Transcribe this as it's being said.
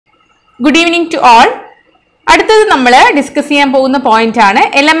Good evening to all. അടുത്തത് നമ്മൾ discuss ചെയ്യാൻ പോകുന്ന പോയിന്റ് ആണ്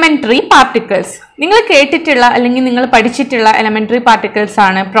എലമെന്ററി പാർട്ടിക്കിൾസ്. നിങ്ങൾ കേട്ടിട്ടുള്ള അല്ലെങ്കിൽ നിങ്ങൾ പഠിച്ചിട്ടുള്ള എലമെന്ററി പാർട്ടിക്കിൾസ്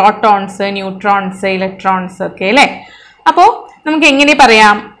ആണ് പ്രോട്ടോൺസ്, ന്യൂട്രോൺസ്, ഇലക്ട്രോൺസ് ഒക്കെ അല്ലേ. അപ്പോൾ നമുക്ക് എങ്ങനെ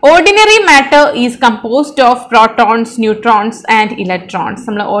പറയാം? Ordinary matter is composed of protons, neutrons and electrons.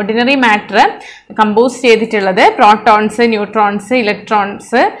 നമ്മൾ ഓർഡിനറി മാറ്റർ കമ്പോസ് ചെയ്തിട്ടുള്ളത് പ്രോട്ടോൺസ്, ന്യൂട്രോൺസ്,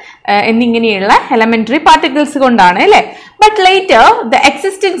 ഇലക്ട്രോൺസ് എന്നിങ്ങനെയുള്ള എലമെന്ററി പാർട്ടിക്കിൾസ് കൊണ്ടാണ് അല്ലേ. But later, the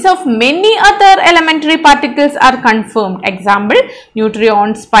existence of many other elementary particles are confirmed. Example,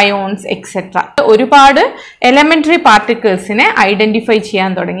 neutrons, pions, etc. ഒരുപാട് elementary particles-നെ identify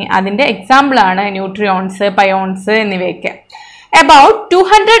ചെയ്യാൻ തുടങ്ങി. അതിന്റെ example ആണ് ന്യൂട്രിയോൺസ്, പയോൺസ് എന്നിവയൊക്കെ. About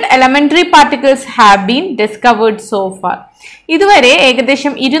 200 elementary particles have been discovered so far. ഇതുവരെ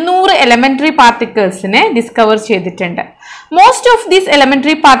ഏകദേശം 200 elementary particles-നെ ഡിസ്കവർ ചെയ്തിട്ടുണ്ട്. Most of these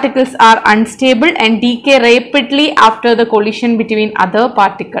elementary particles are unstable and decay rapidly after the collision between other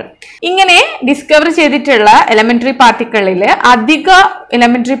particles. ഇങ്ങനെ ഡിസ്കവർ ചെയ്തിട്ടുള്ള elementary particleകളിൽ അധിക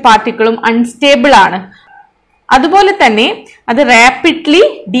elementary particles unstable ആണ്. അതുപോലെ തന്നെ അത് റാപ്പിഡ്ലി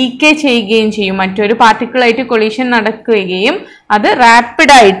ഡീകേ ചെയ്യുകയും ചെയ്യും. മറ്റൊരു പാർട്ടിക്കിളായിട്ട് കൊളീഷൻ നടക്കുകയും അത്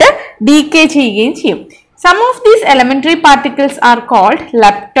റാപ്പിഡായിട്ട് ഡീകേ ചെയ്യുകയും ചെയ്യും. Some of these elementary particles are called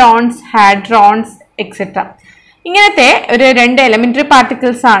leptons, hadrons, etc. ഇങ്ങനത്തെ ഒരു രണ്ട് എലമെന്ററി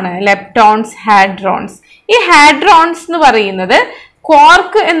പാർട്ടിക്കിൾസ് ആണ് ലെപ്റ്റോൺസ്, ഹാഡ്രോൺസ്. ഈ ഹാഡ്രോൺസ് എന്ന് പറയുന്നത്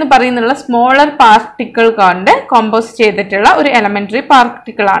ക്വാർക്ക് എന്ന് പറയുന്നുള്ള സ്മോളർ പാർട്ടിക്കിൾ കൊണ്ട് കോമ്പോസ് ചെയ്തിട്ടുള്ള ഒരു എലമെന്ററി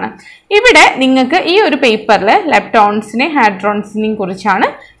പാർട്ടിക്കിൾ ആണ്. ഇവിടെ നിങ്ങൾക്ക് ഈ ഒരു പേപ്പറിൽ ലെപ്റ്റോൺസിനെയും ഹാഡ്രോൺസിനെയും കുറിച്ചാണ്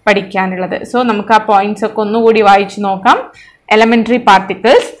പഠിക്കാനുള്ളത്. സോ നമുക്ക് ആ പോയിന്റ്സ് ഒക്കെ ഒന്നുകൂടി വായിച്ചു നോക്കാം. Elementary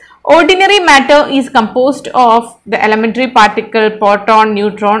particles. Ordinary matter is composed of the elementary particle proton,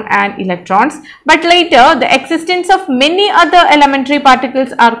 neutron and electrons, but later the existence of many other elementary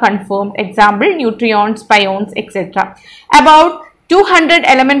particles are confirmed. Example, neutrons, pions, etc. About 200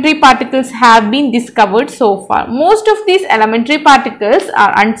 elementary particles have been discovered so far. Most of these elementary particles are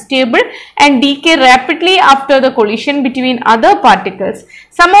unstable and decay rapidly after the collision between other particles.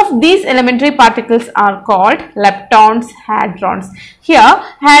 Some of these elementary particles are called leptons, hadrons. Here,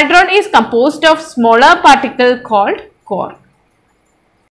 hadron is composed of smaller particle called quark.